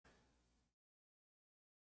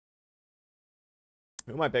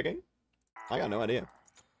Who am I picking? I got no idea.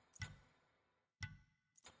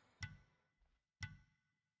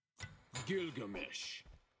 Gilgamesh.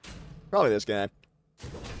 Probably this guy.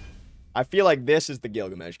 I feel like this is the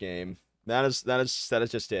Gilgamesh game. That is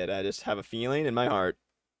just it. I just have a feeling in my heart.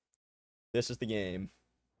 This is the game.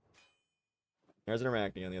 There's an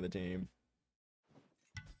Arachne on the other team.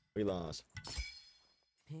 We lost.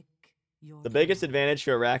 The biggest advantage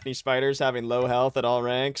to Arachne spiders having low health at all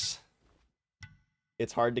ranks,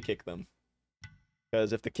 it's hard to kick them.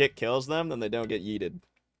 Because if the kick kills them, then they don't get yeeted.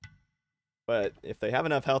 But if they have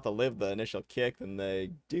enough health to live the initial kick, then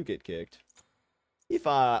they do get kicked. If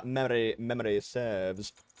memory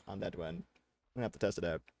serves on that one. I'm gonna have to test it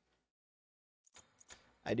out.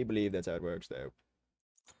 I do believe that's how it works, though.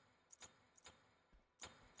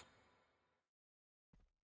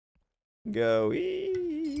 Go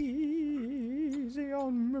easy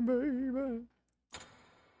on me, baby.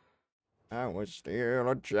 I was still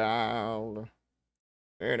a child.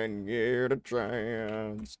 Didn't get a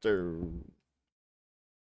chance to.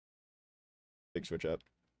 Big switch up.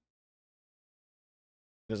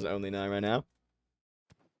 This is only 9 right now.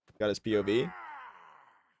 Got his POV.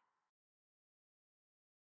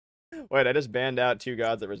 Wait, I just banned out 2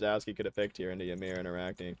 gods that Rosowski could have picked here into Ymir and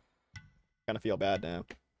Arachne. Kind of feel bad now.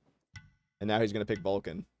 And now he's going to pick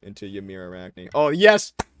Vulcan into Ymir Arachne. Oh,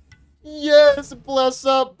 yes! Yes! Bless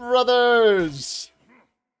up, brothers!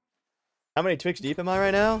 How many Twix deep am I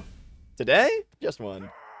right now? Today? Just 1.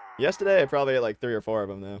 Yesterday, I probably had like 3 or 4 of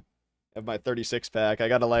them, though. I have my 36 pack. I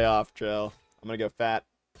got to lay off, chill. I'm going to go fat.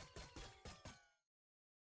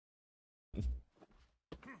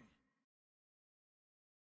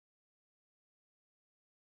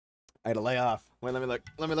 I had to lay off. Wait, let me look.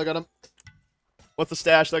 Let me look at him. What's the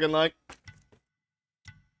stash looking like?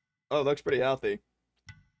 Oh, it looks pretty healthy.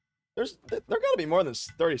 There gotta be more than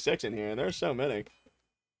 36 in here, and there's so many.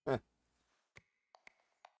 Huh.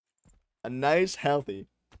 A nice, healthy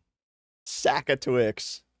sack of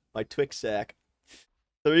Twix. Like Twix sack.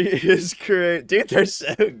 3 is great. Dude, they're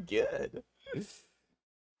so good.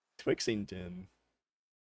 Twixington.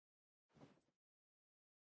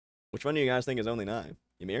 Which one do you guys think is only 9?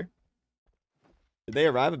 Ymir? Did they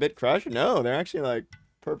arrive a bit crushed? No, they're actually like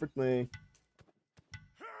perfectly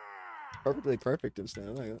perfect and stuff.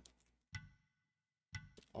 Like that.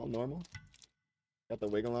 All normal. Got the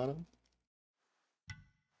wiggle on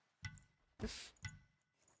them.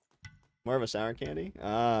 More of a sour candy?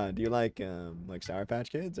 Ah, do you like Sour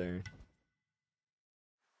Patch Kids or?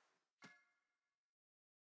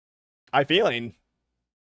 I feeling.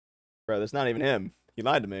 Bro, that's not even him. He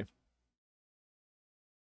lied to me.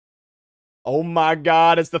 Oh my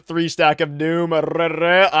god, it's the 3 stack of Doom,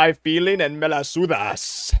 I feeling, and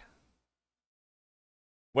Melasudas.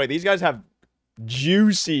 Wait, these guys have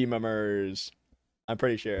juicy mummers. I'm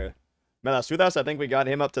pretty sure. Melasudas, I think we got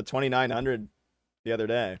him up to 2,900 the other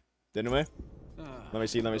day. Didn't we? Let me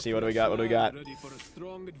see. What do we got? What do we got?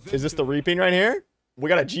 Is this the Reaping right here? We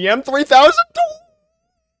got a GM 3000?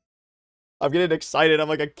 I'm getting excited. I'm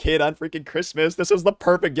like a kid on freaking Christmas. This is the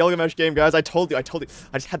perfect Gilgamesh game, guys. I told you. I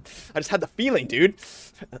just had the feeling, dude.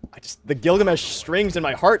 The Gilgamesh strings in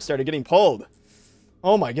my heart started getting pulled.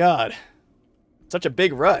 Oh my god. Such a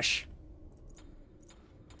big rush.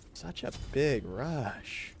 Such a big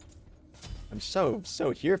rush. I'm so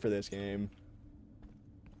here for this game.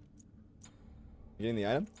 You getting the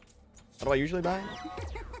item? What do I usually buy?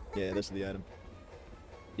 Yeah, this is the item.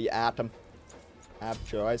 The atom. App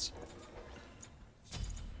choice.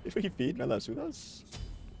 If we feed Melasudas?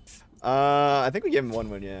 I think we gave him 1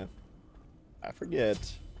 win, yeah. I forget.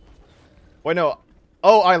 Wait, no.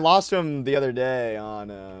 Oh, I lost him the other day on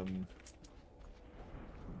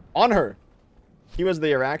her. He was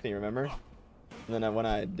the Arachne, remember? And then when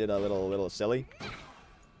I did a little silly.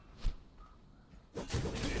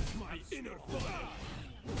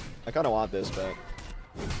 I kind of want this, but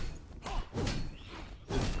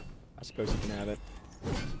I suppose you can have it.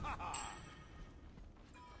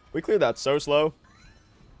 We cleared that so slow.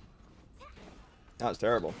 That was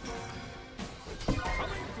terrible.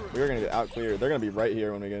 We were gonna get out cleared. They're gonna be right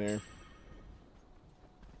here when we get here.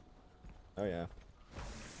 Oh yeah.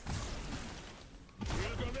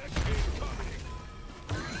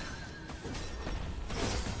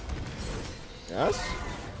 Yes?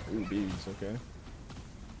 Ooh, beads, okay.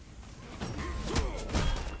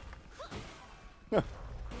 Huh.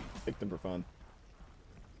 Take them for fun.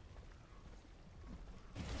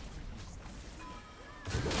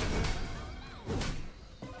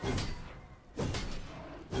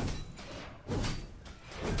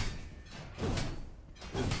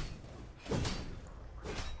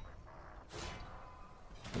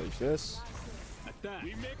 Like this.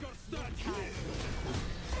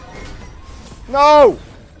 No!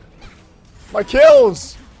 My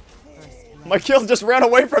kills! My kills just ran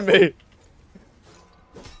away from me!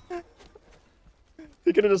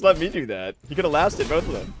 He could have just let me do that. He could have lasted both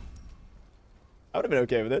of them. I would have been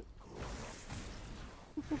okay with it.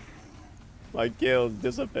 My kills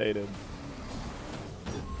dissipated.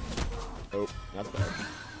 Oh, that's bad.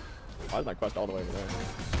 Why is my quest all the way over there?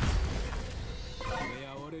 May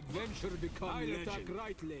our adventure become legend.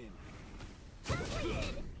 Right lane.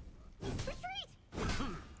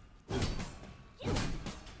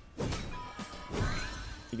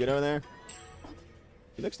 You get over there?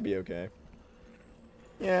 He looks to be okay.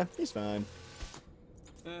 Yeah, he's fine.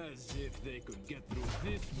 As if they could get through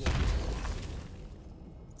this wall.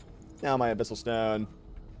 Now my Abyssal Stone.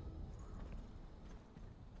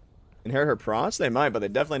 Inherit her prawns? They might, but they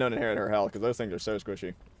definitely don't inherit her health, because those things are so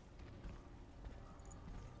squishy.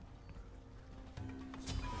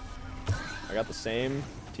 I got the same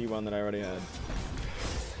T1 that I already had.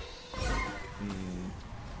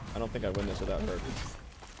 I don't think I win this without her.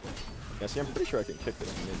 Yeah, see, I'm pretty sure I can kick this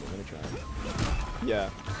one. Let me try. Yeah.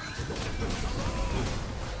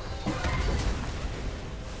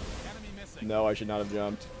 No, I should not have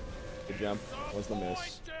jumped. The jump was the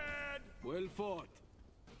miss. Well fought.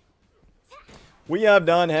 We have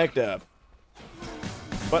done hecked up.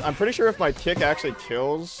 But I'm pretty sure if my kick actually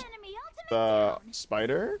kills the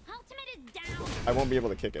spider, I won't be able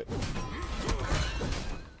to kick it.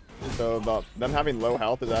 So them having low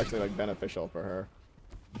health is actually like beneficial for her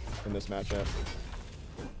in this matchup.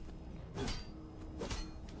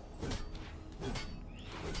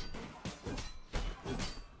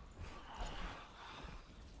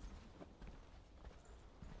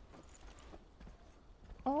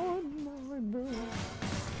 On my bird.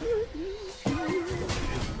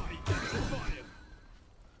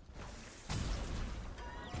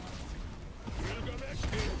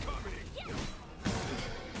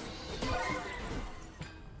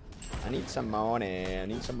 I need some money. I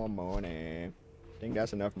need some more money. Think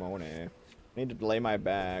that's enough money. I need to delay my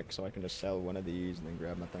back so I can just sell one of these and then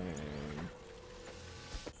grab my thing.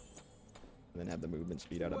 And then have the movement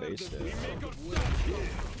speed out of base still.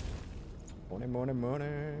 Money, money, money.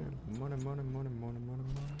 Money, money, money, money, money, money.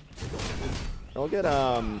 I'll get,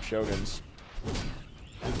 Shoguns.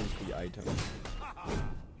 That is the item.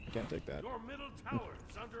 I can't take that. Your middle tower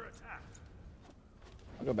is under attack.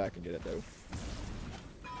 I'll go back and get it, though.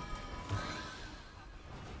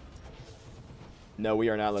 No, we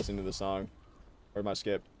are not listening to the song. Where'd my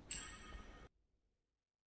skip?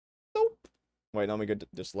 Nope. Wait, let me go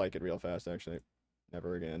just like it real fast, actually.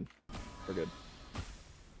 Never again. We're good.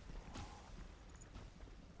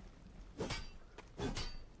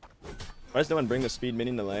 Why does no one bring the speed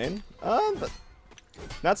minion to lane? But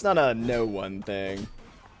that's not a no one thing.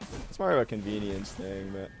 It's more of a convenience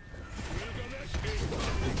thing, but...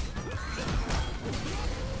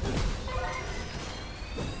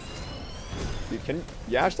 Dude, can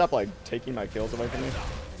Yash stop, like, taking my kills away from me?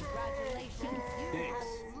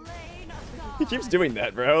 He keeps doing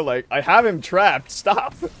that, bro. Like, I have him trapped.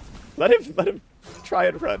 Stop. Let him try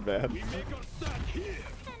and run, man. Enemy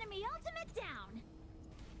ultimate down.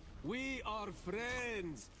 We are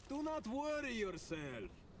friends. Do not worry yourself.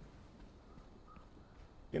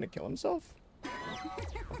 You gonna kill himself? I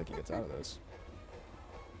don't think he gets out of this.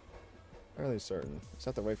 Fairly certain. Just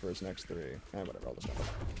have to wait for his next 3. Whatever, I'll just jump up.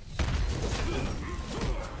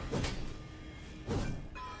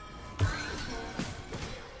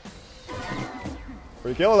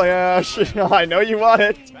 Free kill, Ash! I know you want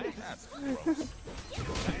it!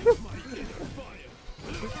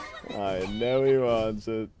 I know he wants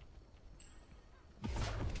it.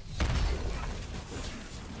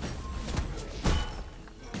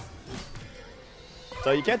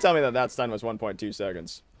 So you can't tell me that that stun was 1.2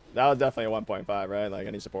 seconds. That was definitely a 1.5, right? Like,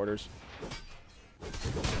 any supporters?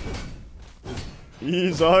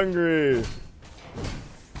 He's hungry!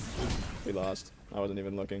 We lost. I wasn't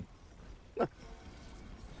even looking.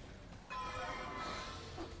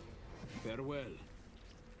 Farewell.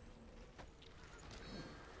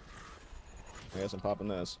 I guess I'm popping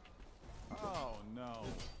this. Oh no.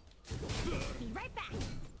 Be right back.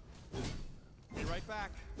 Be right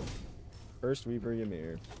back. First Weaver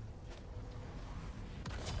Ymir.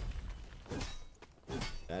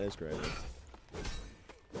 That is great.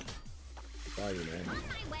 Saw you, man. On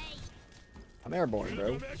my way. I'm airborne,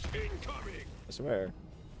 bro. Gilgamesh incoming. I swear.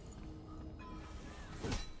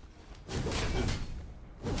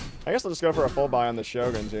 I guess I'll just go for a full buy on the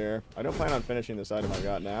Shoguns here. I don't plan on finishing this item I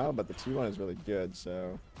got now, but the T1 is really good,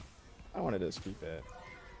 so I wanted to just keep it.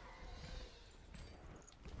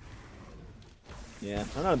 Yeah,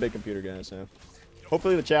 I'm not a big computer guy, so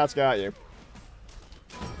hopefully the chat's got you.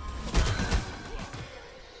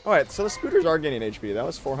 Alright, so the spooters are gaining HP. That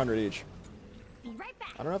was 400 each. Be right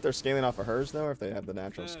back. I don't know if they're scaling off of hers, though, or if they have the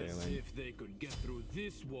natural As scaling. if they could get through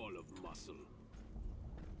this wall of muscle.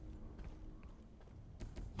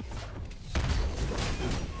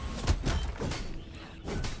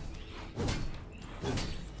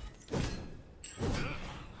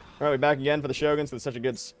 Alright, we're back again for the Shoguns. So it's such a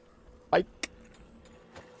good spike.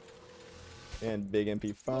 And big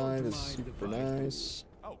MP5 is super nice.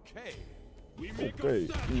 Okay. We make a Okay.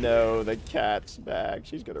 stand. No, the cat's back.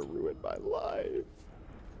 She's gonna ruin my life.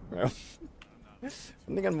 Well,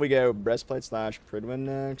 I'm thinking we go breastplate / Pridwin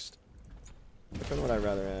next. Which one would I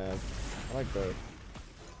rather have? I like both.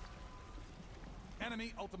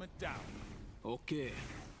 Enemy ultimate down. Okay.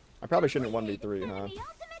 I probably shouldn't 1v3, huh? Enemy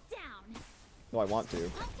ultimate down. No, I want to.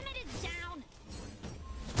 Ultimate is down.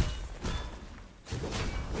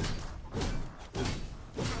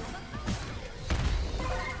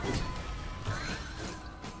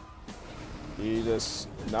 Jesus,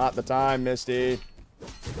 not the time, Misty.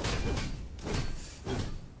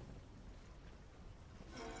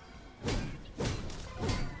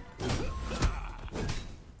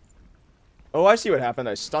 Oh, I see what happened.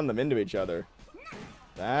 I stunned them into each other.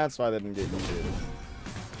 That's why they didn't get yeeted.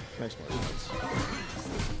 Makes more sense.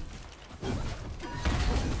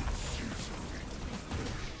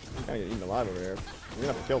 Kinda get eaten alive over here. You're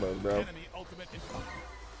gonna have to kill those, bro. Enemy ultimate incoming.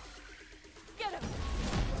 Get him.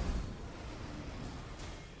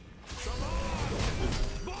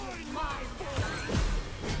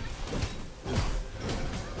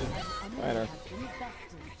 Minor.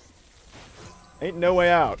 Ain't no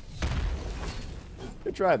way out.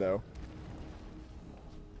 Good try, though.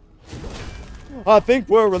 I think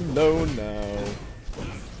we're alone now.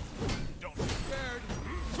 Don't be scared.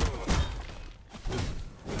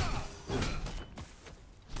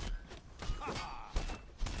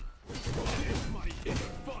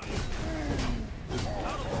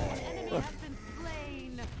 Enemy has been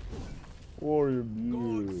slain. Warrior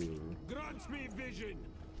Blue. Grant me vision.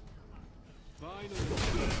 Finally,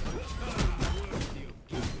 worthy of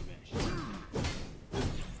Gilgamesh.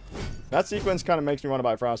 That sequence kind of makes me want to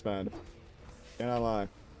buy Frostband. Cannot lie.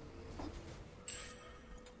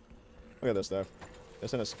 Look at this, though.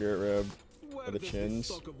 It's in a spirit robe. Where For the does this chins.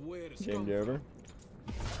 stock of wares Gamed come over.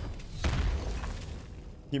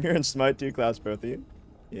 Ymir and Smite 2 class both of you?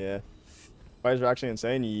 Yeah. Fighters are actually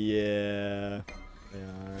insane? Yeah. They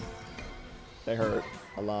are. They hurt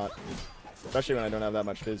a lot. Especially when I don't have that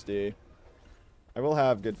much Fizz D. I will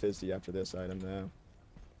have good Fizz D after this item, though.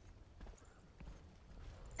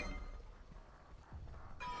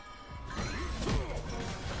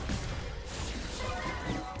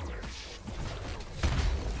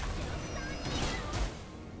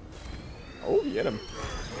 Oh, he hit him.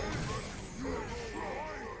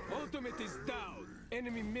 Ultimate is down.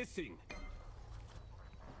 Enemy missing.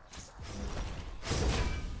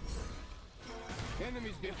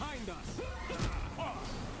 Enemies behind us.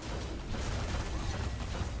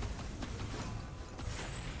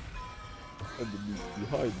 Enemies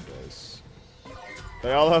behind us.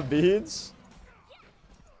 They all have beads?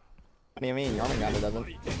 What do you mean? Yarmungandr doesn't.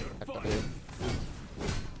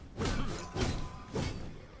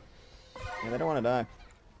 Yeah, they don't want to die.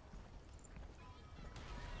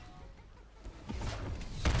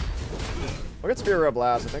 Look at Spear Robe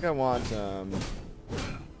last. I think I want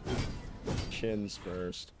chins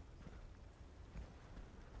first.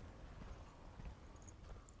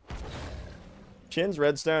 Chin's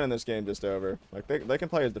redstone in this game just over. Like they can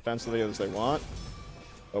play as defensively as they want,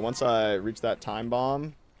 but once I reach that time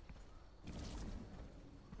bomb,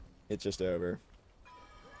 it's just over.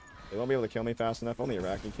 They won't be able to kill me fast enough. Only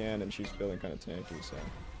Iraqi can, and she's feeling kind of tanky, so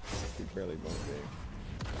she barely won't be.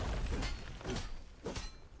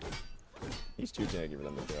 He's too tanky for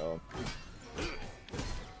them to kill.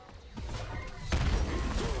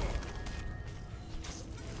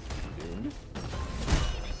 Doomed.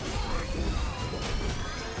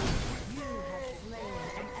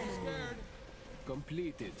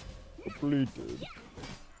 Completed. Completed.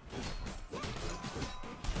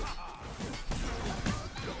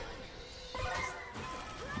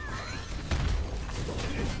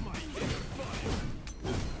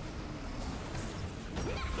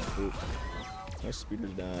 Ooh. My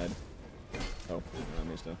speeders died. Oh, I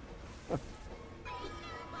missed him.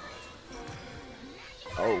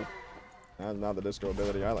 Oh. That's not the disco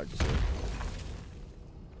ability I like to see.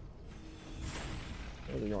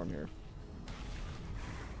 There's a Yorm here.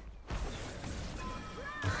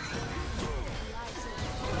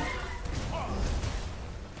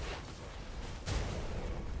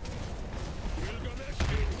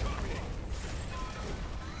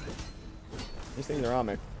 These things are on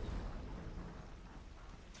me.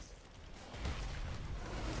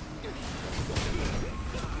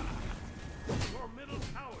 Your middle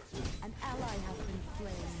tower An ally has been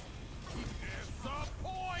slain.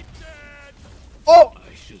 disappointed. Oh!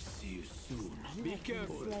 I shall see you soon. Be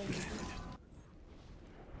careful.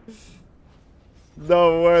 Slain.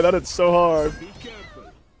 No way, that is so hard. Be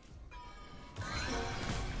careful.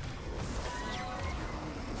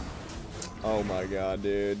 Oh my god,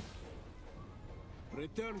 dude.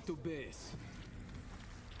 Return to base.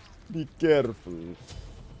 Be careful.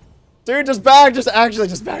 Dude, just back! Just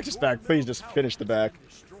back. Please just finish the back.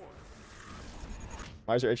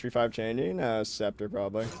 Why is your HP 5 changing? Scepter,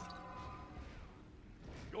 probably.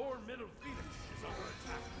 Your middle phoenix is under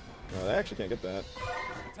attack. Oh, they actually can't get that.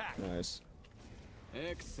 Attack. Nice.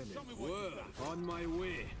 Excellent work. On my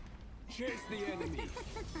way. Chase the enemy.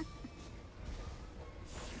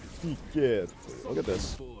 Be careful. Look at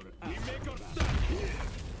this. For We make our stand here.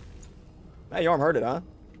 Hey, your arm hurt it, huh?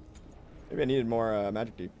 Maybe I needed more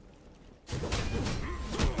magic deep.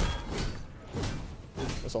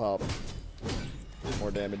 This'll help.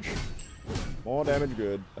 More damage. More damage,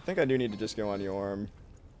 good. I think I do need to just go on Yorm.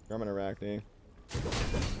 Yorm and Arachne.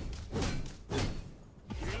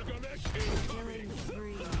 Gilgamesh incoming. Killing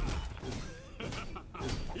spree.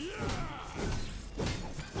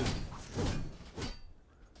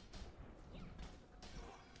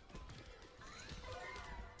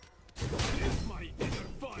 It's my inner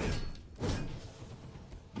fire.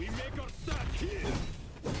 We make our stand here.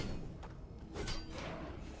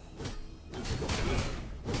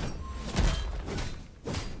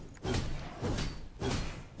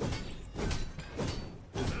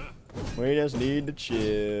 We just need to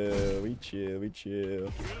chill. We chill.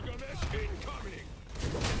 Gilgamesh incoming.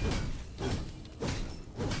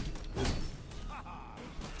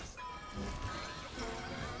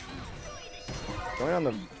 Going on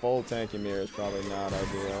the full tanky mirror is probably not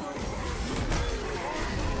ideal.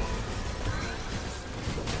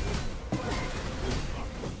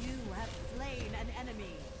 You have slain an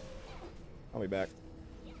enemy. I'll be back.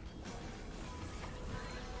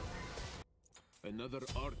 another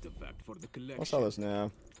artifact for the collection. I'll sell this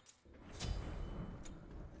now.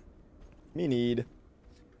 Me need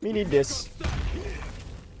this.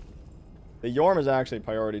 The Yorm is actually a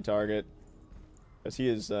priority target. Because he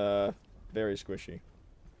is very squishy.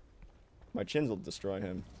 My chins will destroy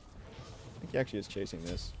him. I think he actually is chasing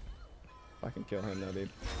this. If I can kill him, that'd be... An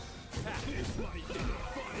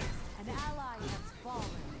ally has fallen.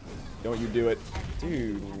 Don't you do it.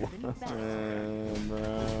 Dude, what?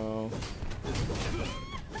 Bro.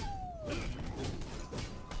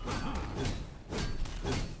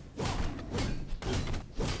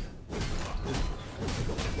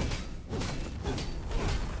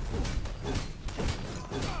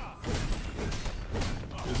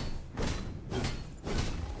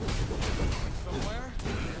 Somewhere,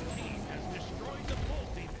 he has destroyed the bull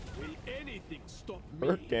demon. Will anything stop me?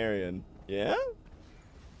 Burkarian. Yeah?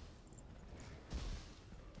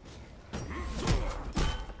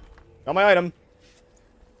 Got my item.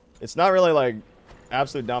 It's not really like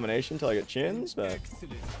absolute domination until I get chins, but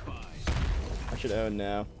Excellent spy. I should own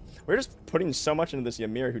now. We're just putting so much into this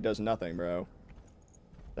Ymir who does nothing, bro.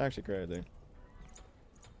 It's actually crazy.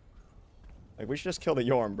 Like, we should just kill the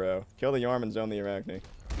Yorm, bro. Kill the Yorm and zone the Arachne.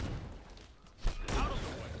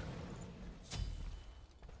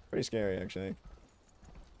 Pretty scary, actually.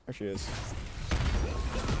 There she is.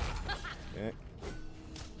 Okay.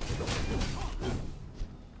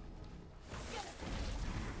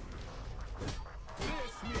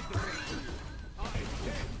 This meet the rescue. I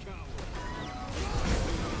can't cower.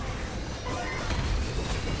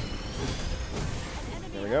 An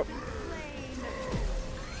enemy There we go. has been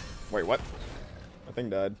slain. Wait, what? That thing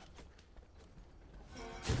died.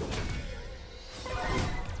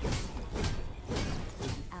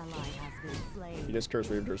 Ally has been slain. She just curse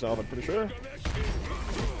reaved herself, I'm pretty sure.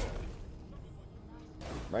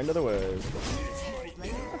 Right into the wave.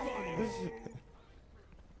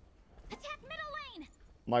 Attack middle lane.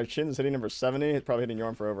 My chin's hitting number 70. It's probably hitting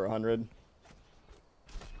Yorm for over 100.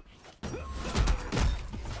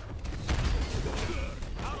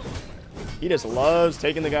 He just loves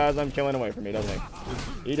taking the guys I'm killing away from me, doesn't he?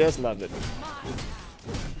 He just loves it.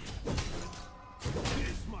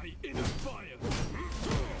 It's my inner fire.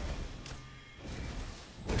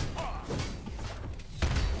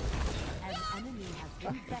 An enemy has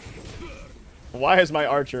been bested. Why is my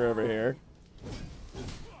archer over here?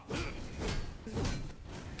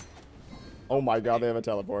 Oh my god, they have a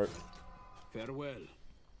teleport. Farewell.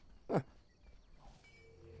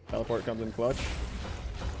 Teleport comes in clutch.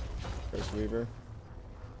 First Weaver.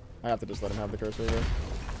 I have to just let him have the cursor here.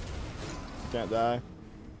 Can't die.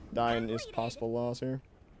 Dying is possible loss here.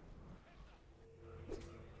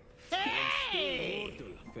 Mortal,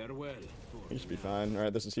 farewell. He should be fine.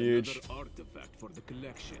 Alright, this is huge. Another artifact for the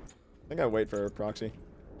collection. I think I wait for proxy.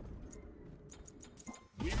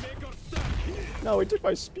 We make our stand here. No, he took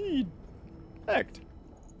my speed. Heck.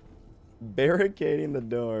 Barricading the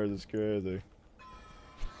doors is crazy.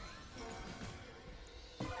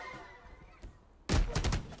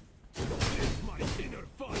 It's my inner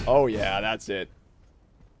fire. Oh yeah, that's it.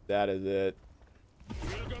 That is it.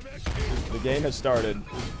 Gilgamesh The game has started.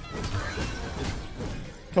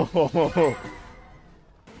 Don't be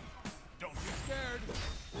scared.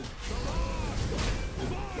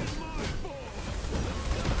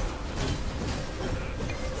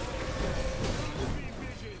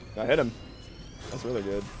 I hit him. That's really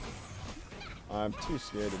good. I'm too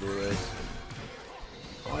scared to do this.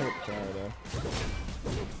 I hit the tower though.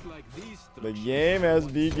 Looks like these The game has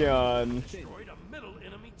begun. Destroyed a middle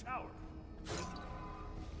enemy tower.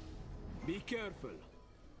 Be careful.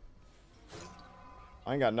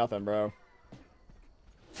 I ain't got nothing, bro.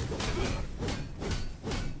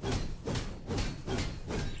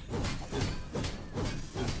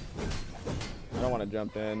 I don't want to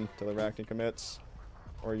jump in till the Arachne commits.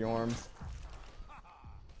 Or Yorm.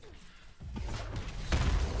 I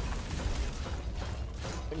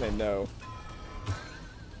think they know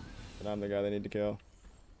that I'm the guy they need to kill.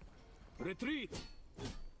 Retreat.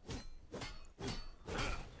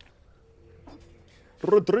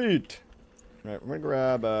 Retreat! Alright, we're gonna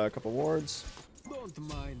grab a couple wards. Don't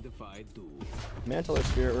mind if I do. Mantle or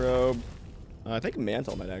Spirit Robe. I think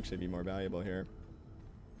Mantle might actually be more valuable here.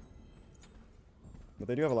 But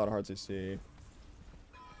they do have a lot of hearts CC.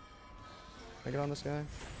 Can I get on this guy?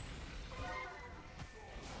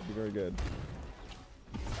 That'd be very good.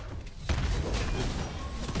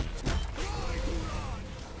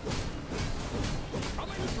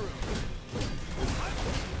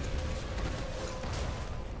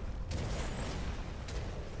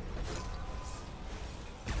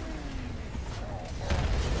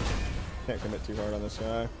 Can't commit too hard on this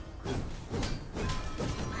guy.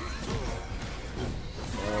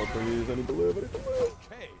 Oh, please, I need to live, I need to live.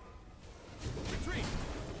 Okay. Retreat.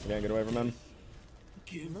 Can't get away from him.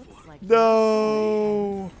 Looks like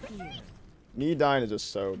No! fear. Me dying is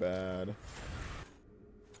just so bad.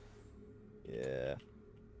 Yeah.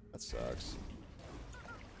 That sucks.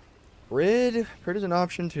 Rid? Rid is an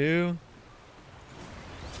option too.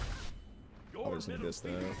 I just need this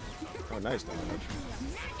though. Oh, nice damage.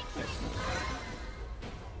 Nice.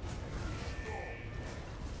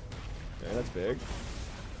 Okay, that's big.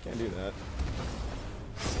 Can't do that.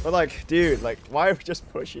 But like, dude, like, why are we just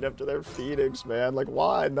pushing up to their Phoenix, man? Like,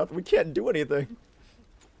 why? Nothing. We can't do anything.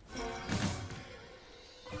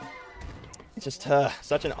 It's just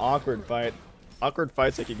such an awkward fight. Awkward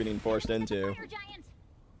fights they keep getting forced into. Fire giant.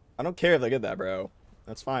 I don't care if they get that, bro.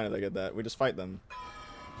 That's fine if they get that. We just fight them.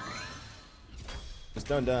 Just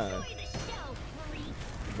don't die. Enjoy the show, freak.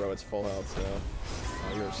 Bro, it's full health, so...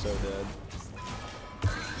 Oh, you're so dead.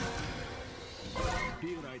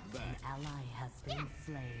 Be right back. Ally has been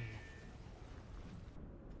slain.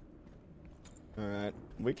 Alright.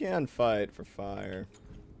 We can fight for fire.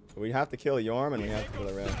 But we have to kill Yorm and we have to kill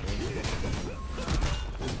the Arachne.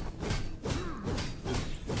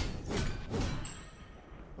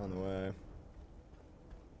 On the way.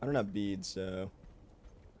 I don't have beads, so...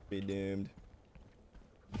 Be doomed.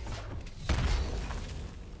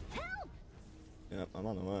 Yep, I'm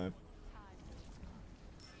on the way.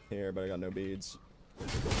 Here, but I got no beads.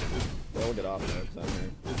 Well, we'll get off though, because I'm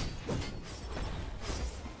here.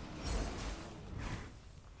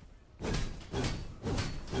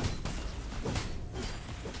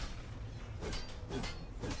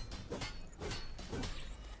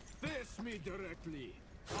 Face me directly.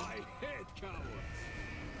 I hate cowards.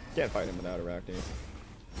 Can't fight him without Arachne.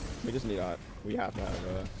 We just need we have to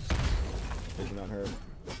have vision on her.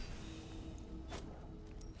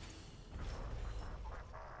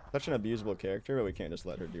 Such an abusable character, but we can't just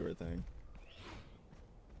let her do her thing.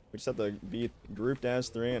 We just have to be grouped as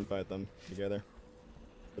 3 and fight them together.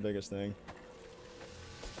 The biggest thing.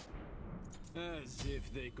 As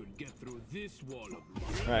if they could get through this wall of mine.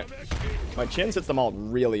 Alright. My chin hits them all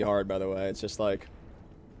really hard, by the way. It's just like...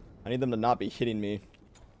 I need them to not be hitting me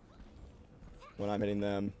when I'm hitting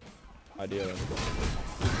them, ideally.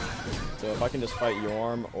 So if I can just fight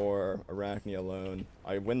Yorm or Arachne alone,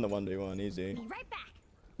 I win the 1v1 easy. Be right back.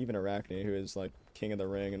 Even Arachne, who is like king of the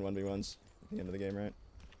ring in 1v1s at the end of the game, right?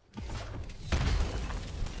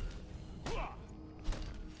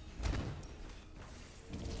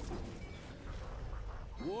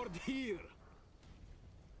 Ward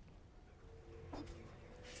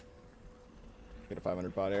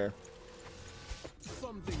 500 pot here.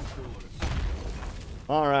 Something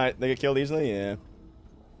for. Alright, they get killed easily? Yeah.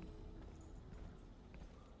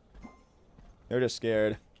 They're just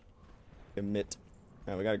scared. Commit.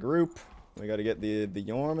 Alright, we got a group. We gotta get the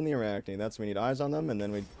Yorm and the Arachne. That's we need eyes on them, and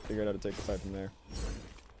then we figure out how to take the fight from there.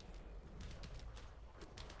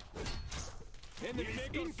 Enemies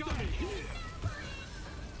incoming.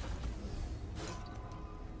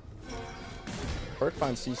 Perk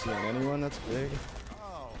finds CC on anyone, that's big.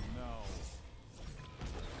 Oh no.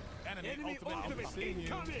 Enemy ultimate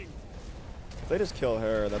incoming. If they just kill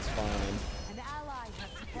her, that's fine. An ally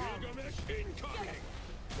has fallen. Gilgamesh incoming.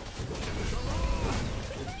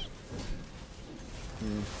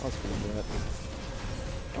 Let's go do that.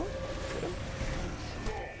 Oh, get him.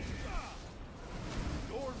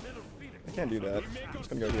 I can't do that. I'm just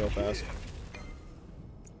gonna go heal fast.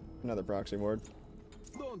 Another proxy ward.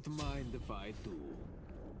 Don't mind if I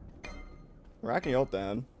do. Arachne ult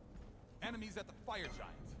down. Enemies at the fire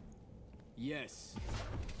giant. Yes.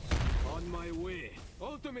 On my way.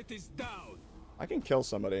 Ultimate is down. I can kill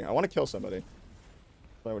somebody. I want to kill somebody.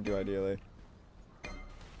 That's what I would do ideally.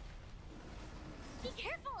 Be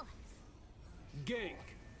careful. Gank.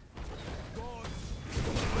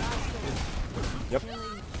 Yep.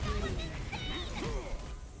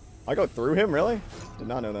 I go through him, really? Did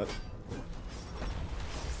not know that.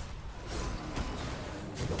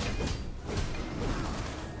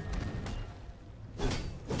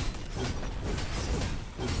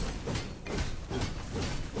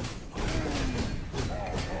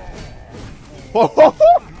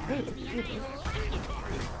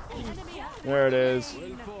 There it is.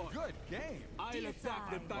 Well fought. Good game. I'll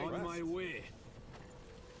attack the time on my way.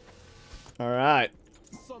 Alright.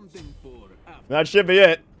 Something for after. That should be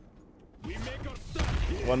it. We make our start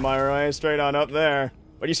here. One my way straight on up there.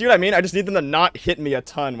 But you see what I mean? I just need them to not hit me a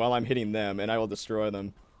ton while I'm hitting them, and I will destroy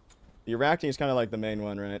them. The Arachne is kind of like the main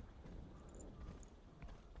one, right?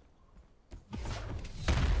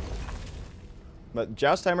 But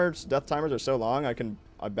joust timers, death timers are so long, I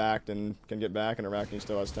backed and can get back, and Arachne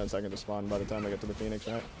still has 10 seconds to spawn by the time I get to the Phoenix,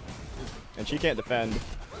 right? And she can't defend.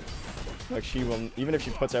 Like, she will, even if she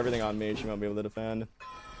puts everything on me, she won't be able to defend.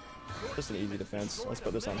 Just an easy defense. Let's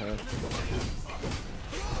put this on her.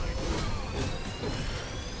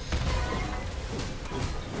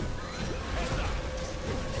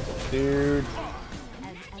 Dude.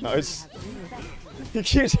 No, it's... He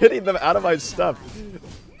keeps hitting them out of my stuff.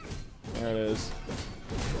 There it is.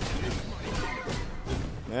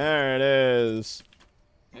 There it is.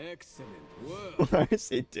 Excellent work. Why is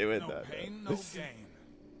he doing No that? pain, Man? no gain.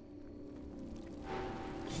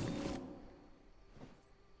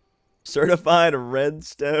 Certified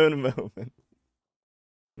redstone moment.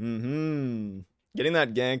 Getting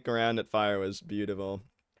that gank around at fire was beautiful.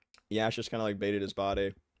 Yash just kind of like baited his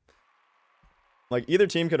body. Like, either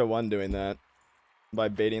team could have won doing that. By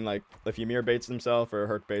baiting, like, if Ymir baits himself or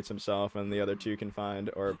Herc baits himself, and the other two can find,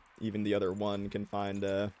 or even the other one can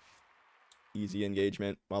find easy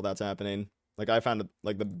engagement while that's happening. Like, I found,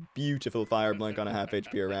 like, the beautiful fire blink on a half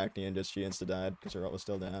HP Arachne, and just she insta-died because her ult was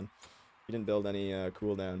still down. She didn't build any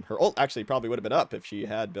cooldown. Her ult actually probably would have been up if she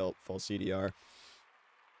had built full CDR.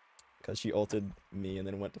 Because she ulted me and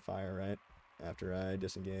then went to fire, right? After I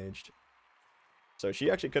disengaged. So she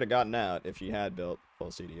actually could have gotten out if she had built full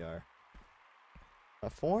CDR.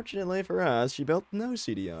 Fortunately for us, she built no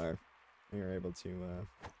CDR. We were able to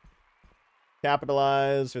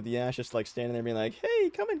capitalize with the Ash just like standing there being like, hey,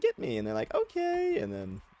 come and get me. And they're like, okay. And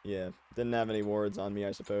then, yeah, didn't have any wards on me,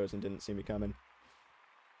 I suppose, and didn't see me coming.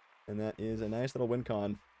 And that is a nice little win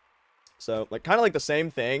con. So, like, kind of like the same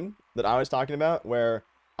thing that I was talking about, where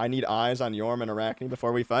I need eyes on Yorm and Arachne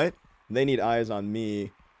before we fight. They need eyes on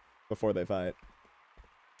me before they fight.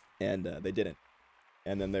 And they didn't.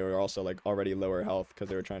 And then they were also, like, already lower health because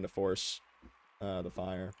they were trying to force the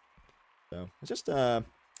fire. So, it's just a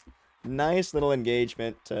nice little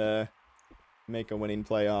engagement to make a winning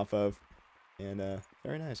play off of. And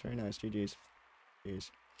very nice, very nice. GG's.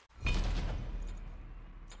 GG's.